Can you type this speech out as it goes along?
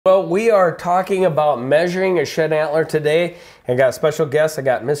Well, we are talking about measuring a shed antler today. I got a special guest. I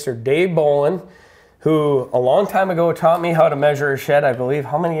got Mr. Dave Boland, who a long time ago taught me how to measure a shed, I believe.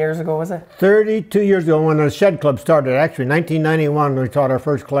 How many years ago was it? 32 years ago when the shed club started. Actually, 1991 we taught our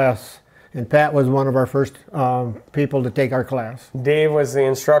first class, and Pat was one of our first people to take our class. Dave was the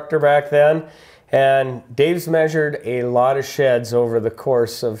instructor back then, and Dave's measured a lot of sheds over the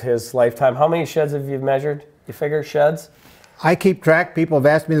course of his lifetime. How many sheds have you measured? You figure sheds? I keep track. People have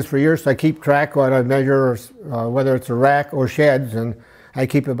asked me this for years, so I keep track what I measure, whether it's a rack or sheds, and I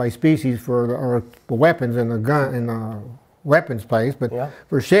keep it by species for the weapons in the gun in the weapons place. But yeah,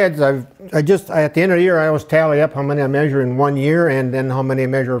 for sheds, I just at the end of the year I always tally up how many I measure in 1 year and then how many I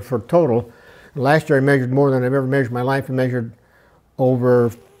measure for total. Last year I measured more than I've ever measured in my life. I measured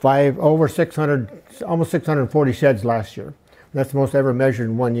over 600, almost 640 sheds last year. That's the most I ever measured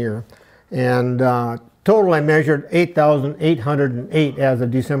in 1 year, and. Total, I measured 8,808 as of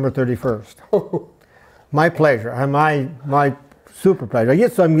December 31st. My pleasure, my super pleasure. I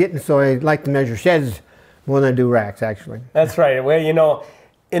guess I'm getting so I like to measure sheds more than I do racks, actually. That's right. Well, you know,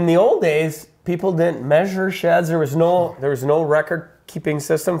 in the old days, people didn't measure sheds. There was no record-keeping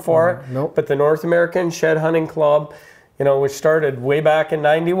system for it. Nope. But the North American Shed Hunting Club, you know, which started way back in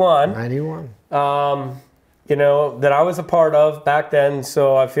 '91. '91. You know, that I was a part of back then.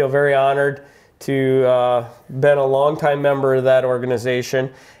 So I feel very honored to been a longtime member of that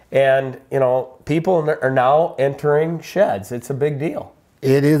organization, and you know, people are now entering sheds. It's a big deal.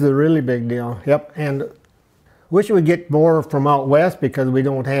 It is a really big deal. Yep, and wish we get more from out west because we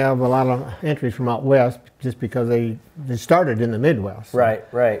don't have a lot of entries from out west just because they started in the Midwest. So. Right,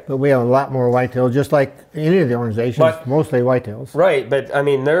 right. But we have a lot more whitetails, just like any of the organizations, but, mostly whitetails. Right, but I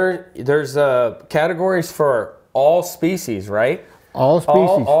mean, there's categories for all species, right? All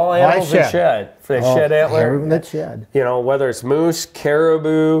species. All animals are shed. For the shed antler. Everything that's shed. You know, whether it's moose,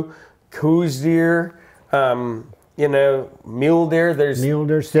 caribou, coos deer, you know, mule deer. There's mule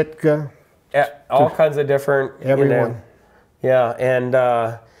deer, Sitka. All kinds of different. Everyone. You know, yeah, and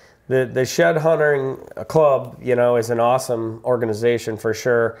the Shed Hunting Club, you know, is an awesome organization for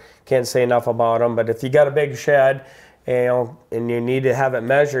sure. Can't say enough about them. But if you got a big shed, you know, and you need to have it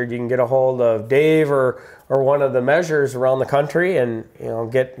measured, you can get a hold of Dave or one of the measurers around the country and, you know,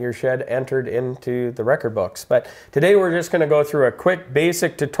 get your shed entered into the record books. But today we're just going to go through a quick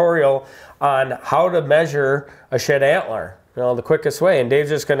basic tutorial on how to measure a shed antler, you know, the quickest way. And Dave's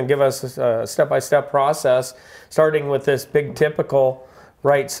just going to give us a step-by-step process, starting with this big typical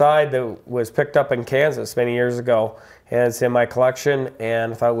right side that was picked up in Kansas many years ago. And it's in my collection,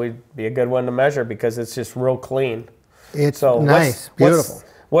 and I thought we'd be a good one to measure because it's just real clean. It's so nice, beautiful.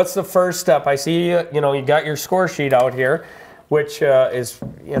 What's the first step? I see you know, you got your score sheet out here, which is,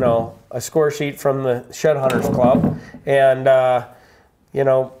 you know, a score sheet from the Shed Hunters Club, and you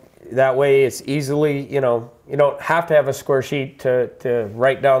know, that way it's easily, you know, you don't have to have a score sheet to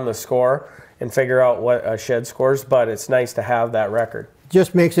write down the score and figure out what a shed scores, but it's nice to have that record.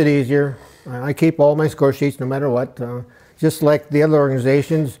 Just makes it easier. I keep all my score sheets no matter what. Just like the other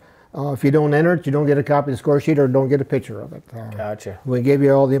organizations. If you don't enter it, you don't get a copy of the score sheet or don't get a picture of it. Gotcha. We give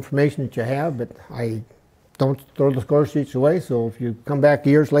you all the information that you have, but I don't throw the score sheets away, so if you come back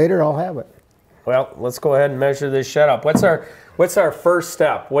years later, I'll have it. Well, let's go ahead and measure this shed up. What's our first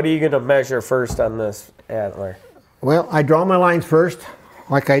step? What are you going to measure first on this antler? Well, I draw my lines first,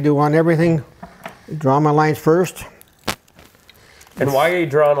 like I do on everything. Draw my lines first. And why are you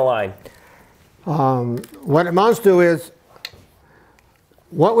drawing a line? What it amounts to is,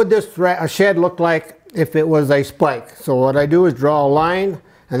 what would this shed look like if it was a spike? So what I do is draw a line,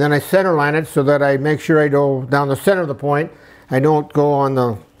 and then I center line it so that I make sure I go down the center of the point. I don't go on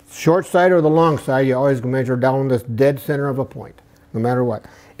the short side or the long side. You always measure down this dead center of a point, no matter what.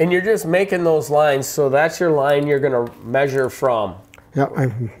 And you're just making those lines, so that's your line you're going to measure from. Yep,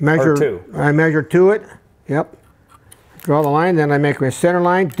 I measure to it. Yep. Draw the line, then I make my center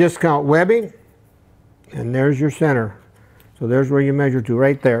line, discount webbing, and there's your center. So there's where you measure to,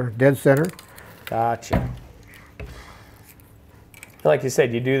 right there, dead center. Gotcha. Like you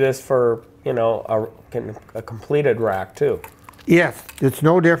said, you do this for, you know, a completed rack too. Yes, it's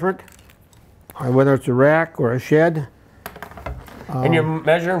no different, whether it's a rack or a shed. And you're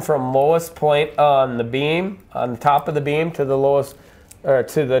measuring from lowest point on the beam, on the top of the beam, to the lowest,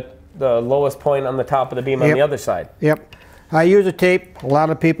 to the lowest point on the top of the beam on the other side. Yep. I use a tape. A lot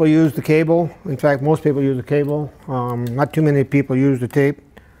of people use the cable. In fact, most people use the cable. Not too many people use the tape.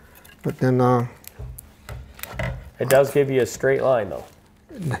 But then... it does give you a straight line, though.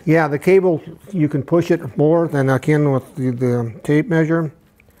 Yeah, the cable, you can push it more than I can with the tape measure.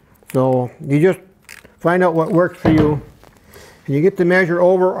 So you just find out what works for you. And you get to measure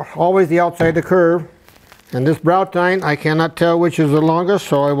over always the outside of the curve. And this brow tine, I cannot tell which is the longest,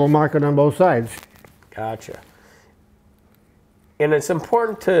 so I will mark it on both sides. Gotcha. And it's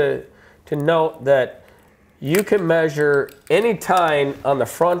important to note that you can measure any tine on the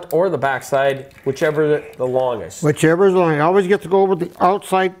front or the back side, whichever the longest. Whichever is long. I always get to go over the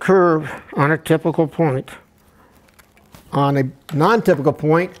outside curve on a typical point. On a non-typical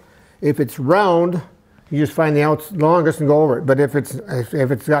point, if it's round, you just find the longest and go over it. But if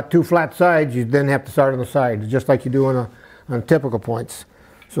it's got two flat sides, you then have to start on the side, just like you do on typical points.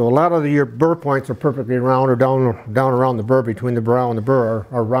 So a lot of your burr points are perfectly round, or down around the burr, between the brow and the burr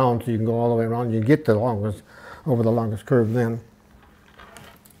are round, so you can go all the way around. You get the longest over the longest curve then.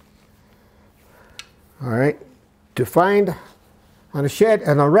 All right, to find on a shed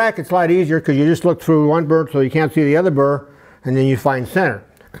and a rack, it's a lot easier because you just look through one burr so you can't see the other burr, and then you find center.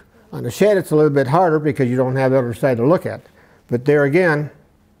 On the shed, it's a little bit harder because you don't have the other side to look at. But there again,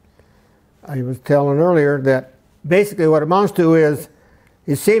 I was telling earlier that basically what it amounts to is,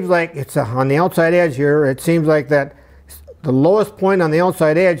 it seems like it's on the outside edge here, it seems like that the lowest point on the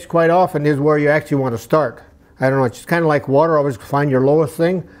outside edge quite often is where you actually want to start. I don't know, it's kind of like water, always find your lowest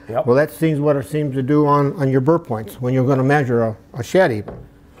thing. Yep. Well, that seems what it seems to do on your burr points when you're going to measure a shed even.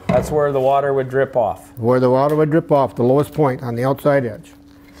 That's where the water would drip off. Where the water would drip off, the lowest point on the outside edge.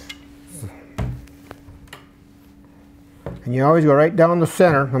 And you always go right down the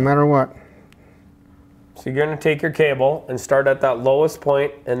center, no matter what. So you're going to take your cable and start at that lowest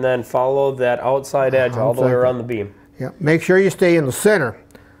point and then follow that outside edge all the way around the beam. Yeah, make sure you stay in the center.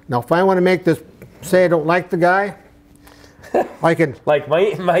 Now if I want to make this, say I don't like the guy, I can... Like,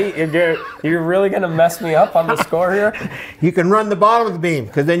 you're really going to mess me up on the score here? You can run the bottom of the beam,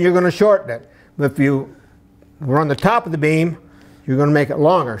 because then you're going to shorten it. But if you run the top of the beam, you're going to make it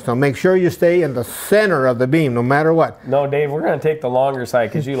longer. So make sure you stay in the center of the beam, no matter what. No, Dave, we're going to take the longer side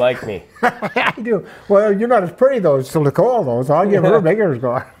because you like me. I do. Well, you're not as pretty, though, so Nicole, though, so I'll give her a bigger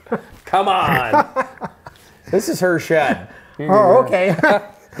score. Come on. This is her shed. Oh, okay.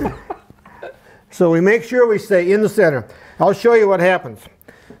 So we make sure we stay in the center. I'll show you what happens.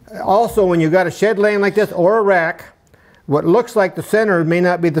 Also, when you've got a shed laying like this or a rack, what looks like the center may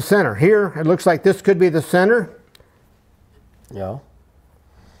not be the center. Here, it looks like this could be the center. Yeah.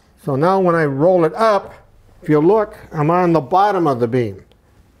 So now when I roll it up, if you look, I'm on the bottom of the beam.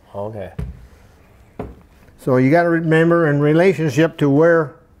 Okay. So you got to remember in relationship to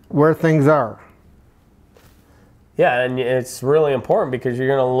where things are. Yeah, and it's really important because you're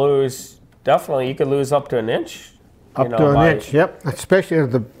going to lose, definitely you could lose up to an inch. Up to an inch, yep. Especially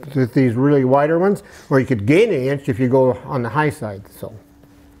with these really wider ones, or you could gain an inch if you go on the high side. So.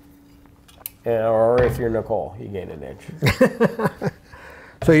 Yeah, or if you're Nicole, you gain an inch.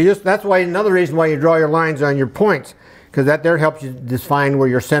 So that's why another reason why you draw your lines on your points, because that there helps you define where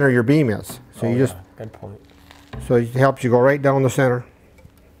your center of your beam is. So good point. So it helps you go right down the center.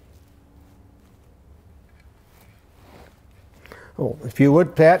 Oh, if you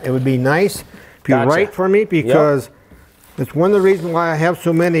would, Pat, it would be nice if you write for me, because it's one of the reasons why I have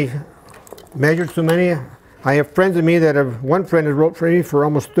so many, measured so many. I have friends of me that have, one friend has wrote for me for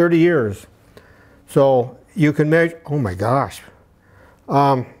almost 30 years. So you can measure, oh my gosh.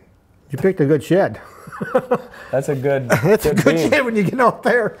 You picked a good shed. That's a good That's a good shed when you get out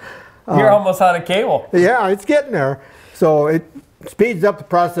there. You're almost out of cable. Yeah, it's getting there. So it speeds up the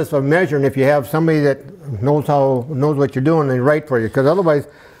process of measuring if you have somebody that knows what you're doing and write for you. Because otherwise,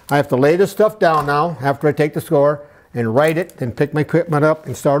 I have to lay this stuff down now after I take the score and write it and pick my equipment up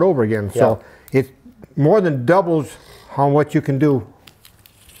and start over again. Yeah. So it more than doubles on what you can do.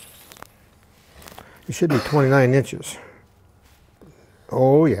 It should be 29 inches.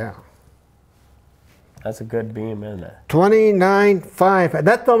 Oh yeah. That's a good beam, isn't it? 29.5.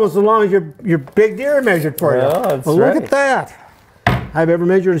 That's almost as long as your big deer measured for you. That's well, right. Look at that. Have you ever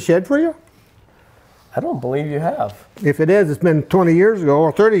measured a shed for you? I don't believe you have. If it is, it's been 20 years ago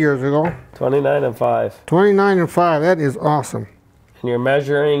or 30 years ago. 29 and 5. 29 and 5. That is awesome. And you're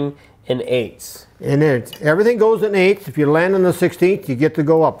measuring in eighths. In eighths. Everything goes in eighths. If you land on the 16th, you get to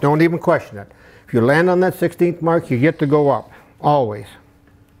go up. Don't even question it. If you land on that 16th mark, you get to go up. Always.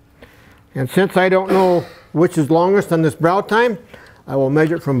 And since I don't know which is longest on this brow tine, I will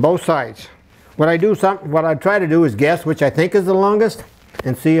measure it from both sides. What I try to do is guess which I think is the longest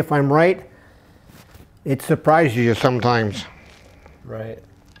and see if I'm right. It surprises you sometimes. Right.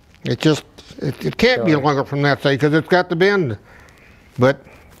 It can't be longer from that side because it's got the bend. But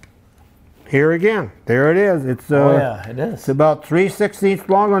here again, there it is. It's oh yeah, it is. It's about 3/16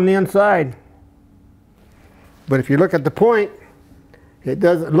 long on the inside. But if you look at the point, it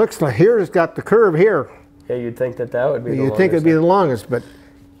looks like here it's got the curve here. Yeah, you'd think that that would be the You'd think it'd be the longest, but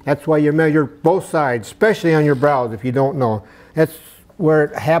that's why you measure both sides, especially on your brows if you don't know. That's where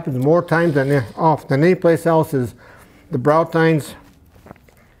it happens more times than any place else. Is the brow tines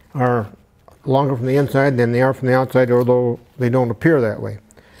are longer from the inside than they are from the outside, although they don't appear that way.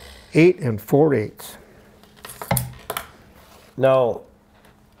 8 4/8. Now,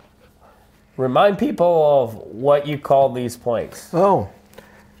 remind people of what you call these planks. Oh,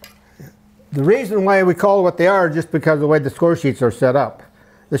 the reason why we call it what they are is just because of the way the score sheets are set up.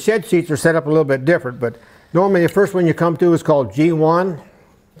 The shed sheets are set up a little bit different, but normally the first one you come to is called G1,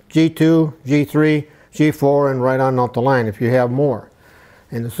 G2, G3, G4, and right on out the line if you have more.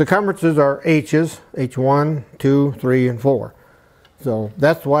 And the circumferences are H's, H1, 2, 3, and 4. So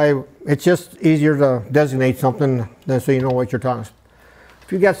that's why it's just easier to designate something than so you know what you're talking about.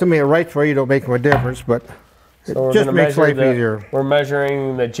 If you got somebody that writes for you, don't make a difference, but it just makes life easier. We're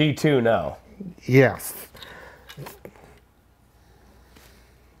measuring the G2 now. Yes.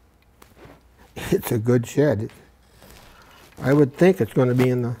 It's a good shed. I would think it's going to be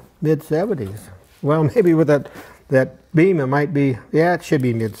in the mid-70s. Well, maybe with that beam it might be, yeah, it should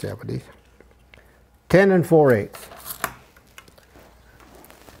be mid-70s. 10 4/8.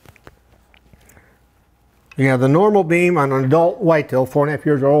 Yeah, the normal beam on an adult whitetail, 4.5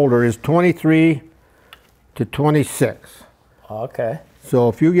 years or older, is 23 to 26. Okay. So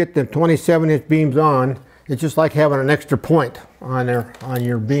if you get the 27-inch beams on, it's just like having an extra point on there on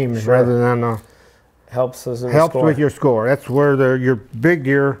your beam rather than helps us in helps with your score. That's where your big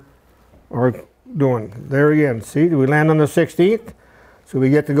deer are doing. There again, see, do we land on the 16th? So we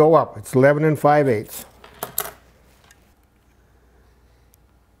get to go up. It's 11 5/8.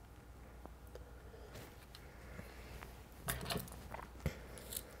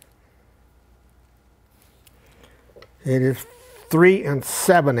 It is 3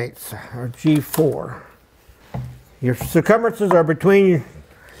 7/8, or G4. Your circumferences are between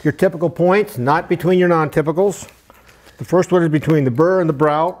your typical points, not between your non-typicals. The first one is between the burr and the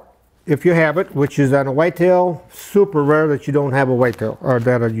brow, if you have it, which is on a whitetail. Super rare that you don't have a whitetail, or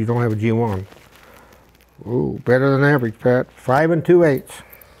that you don't have a G1. Ooh, better than average, Pat. 5 2/8.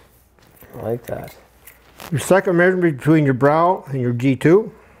 I like that. Your second measurement between your brow and your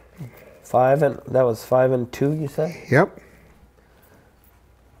G2. That was 5 2, you said? Yep.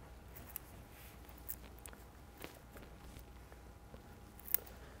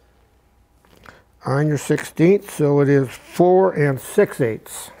 On your 16th, so it is 4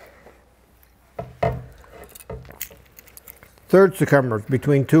 6/8. Third circumference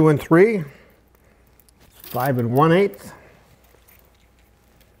between 2 and 3, 5 1/8.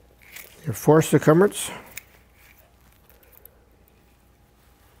 Your fourth circumference,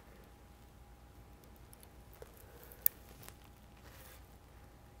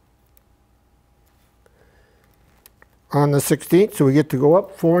 on the 16th, so we get to go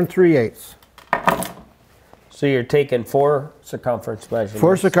up 4 3/8. So you're taking 4 circumference measurements.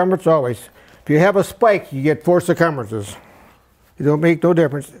 4 circumference always. If you have a spike, you get 4 circumferences. It don't make no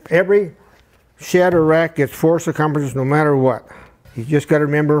difference. Every shed or rack gets 4 circumferences no matter what. You just got to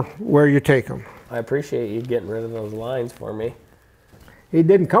remember where you take them. I appreciate you getting rid of those lines for me. He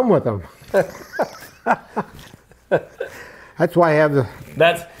didn't come with them. That's why I have the...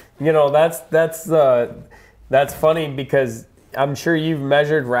 That's funny because I'm sure you've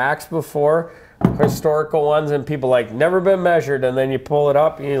measured racks before, historical ones, and people like, never been measured, and then you pull it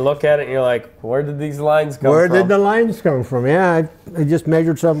up and you look at it and you're like, where did these lines come from? Where did the lines come from? Yeah, I just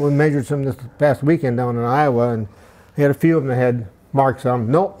measured some. We measured some this past weekend down in Iowa, and we had a few of them that had marked some.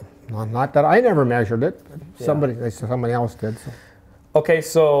 Nope, not that. I never measured it. Somebody else did. So. Okay,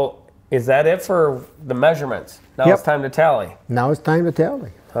 so is that it for the measurements? Now It's time to tally. Now it's time to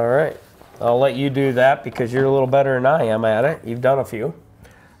tally. All right. I'll let you do that because you're a little better than I am at it. You've done a few.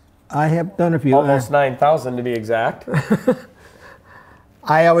 I have done a few. Almost 9,000 to be exact.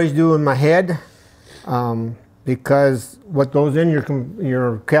 I always do in my head because what goes in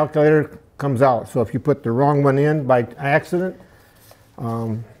your calculator comes out. So if you put the wrong one in by accident,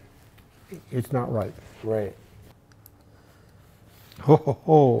 it's not right. Right. Ho ho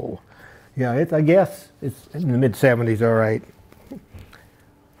ho. Yeah, I guess it's in the mid-70s, all right.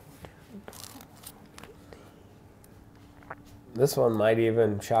 This one might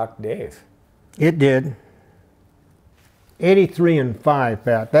even shock Dave. It did. 83 5,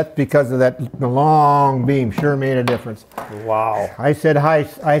 Pat. That's because of the long beam. Sure made a difference. Wow. I said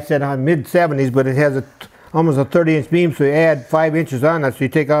mid-70s, but it has almost a 30-inch beam, so you add 5 inches on that, so you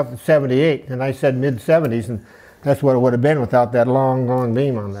take off the 78. And I said mid-70s, and that's what it would have been without that long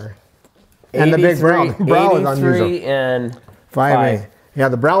beam on there. And the big brow is unusual. 83 and 5. Yeah,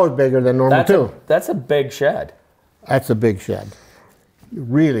 the brow is bigger than normal too. That's a big shed. That's a big shed.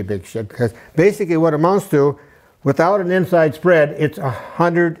 Really big shed. Because basically what it amounts to, without an inside spread, it's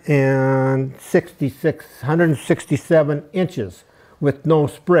 167 inches with no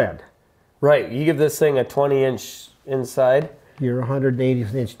spread. Right. You give this thing a 20-inch inside. You're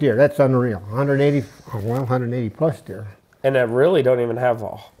 180-inch deer. That's unreal. 180, well, 180 plus deer. And it really don't even have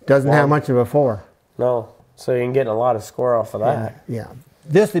a... Doesn't have much of a fore. No. So you can get a lot of score off of that. Yeah.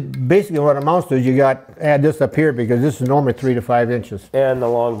 This is basically what it amounts to is you got add this up here because this is normally 3 to 5 inches. And the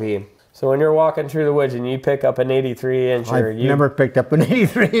long beam. So when you're walking through the woods and you pick up an 83-incher, I've never picked up an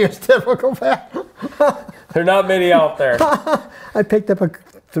 83-inch typical bat. There are not many out there. I picked up a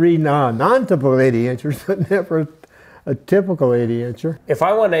 3 non-typical 80-inchers, but never a typical 80-incher. If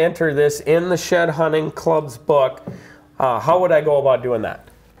I want to enter this in the Shed Hunting Club's book, how would I go about doing that?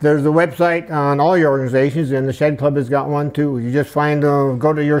 There's a website on all your organizations, and the Shed Club has got one too. You just find,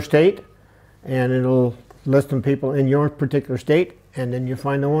 go to your state, and it'll list some people in your particular state, and then you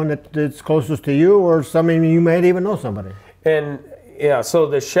find the one that's closest to you, or somebody you might even know somebody. And yeah, so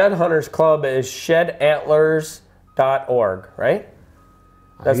the Shed Hunters Club is shedantlers.org, right?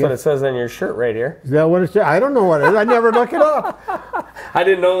 That's what it says on your shirt right here. Is that what it says? I don't know what it is. I never look it up. I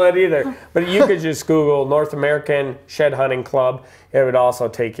didn't know that either. But you could just Google North American Shed Hunting Club. It would also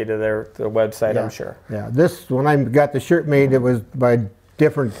take you to their website, Yeah. I'm sure. Yeah, this, when I got the shirt made, it was by a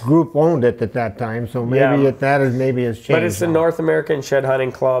different group owned it at that time, so maybe that has changed. But it's the North American Shed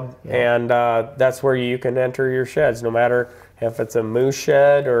Hunting Club, Yeah. and that's where you can enter your sheds, no matter if it's a moose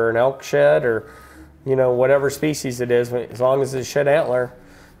shed or an elk shed or, you know, whatever species it is. As long as it's shed antler,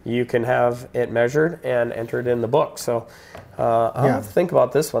 you can have it measured and entered in the book. So I'll have to think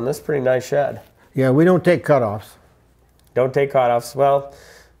about this one. This is a pretty nice shed. Yeah, we don't take cutoffs. Don't take cutoffs. Well,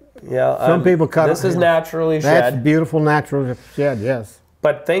 yeah. Some people cut. This is naturally shed. That's beautiful natural shed, yes.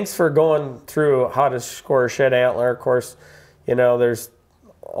 But thanks for going through how to score a shed antler. Of course, you know, there's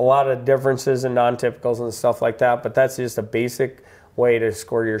a lot of differences in non-typicals and stuff like that, but that's just a basic way to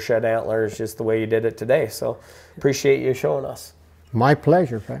score your shed antler, is just the way you did it today. So appreciate you showing us. My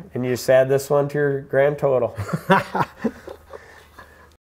pleasure, Pat. And you just add this one to your grand total.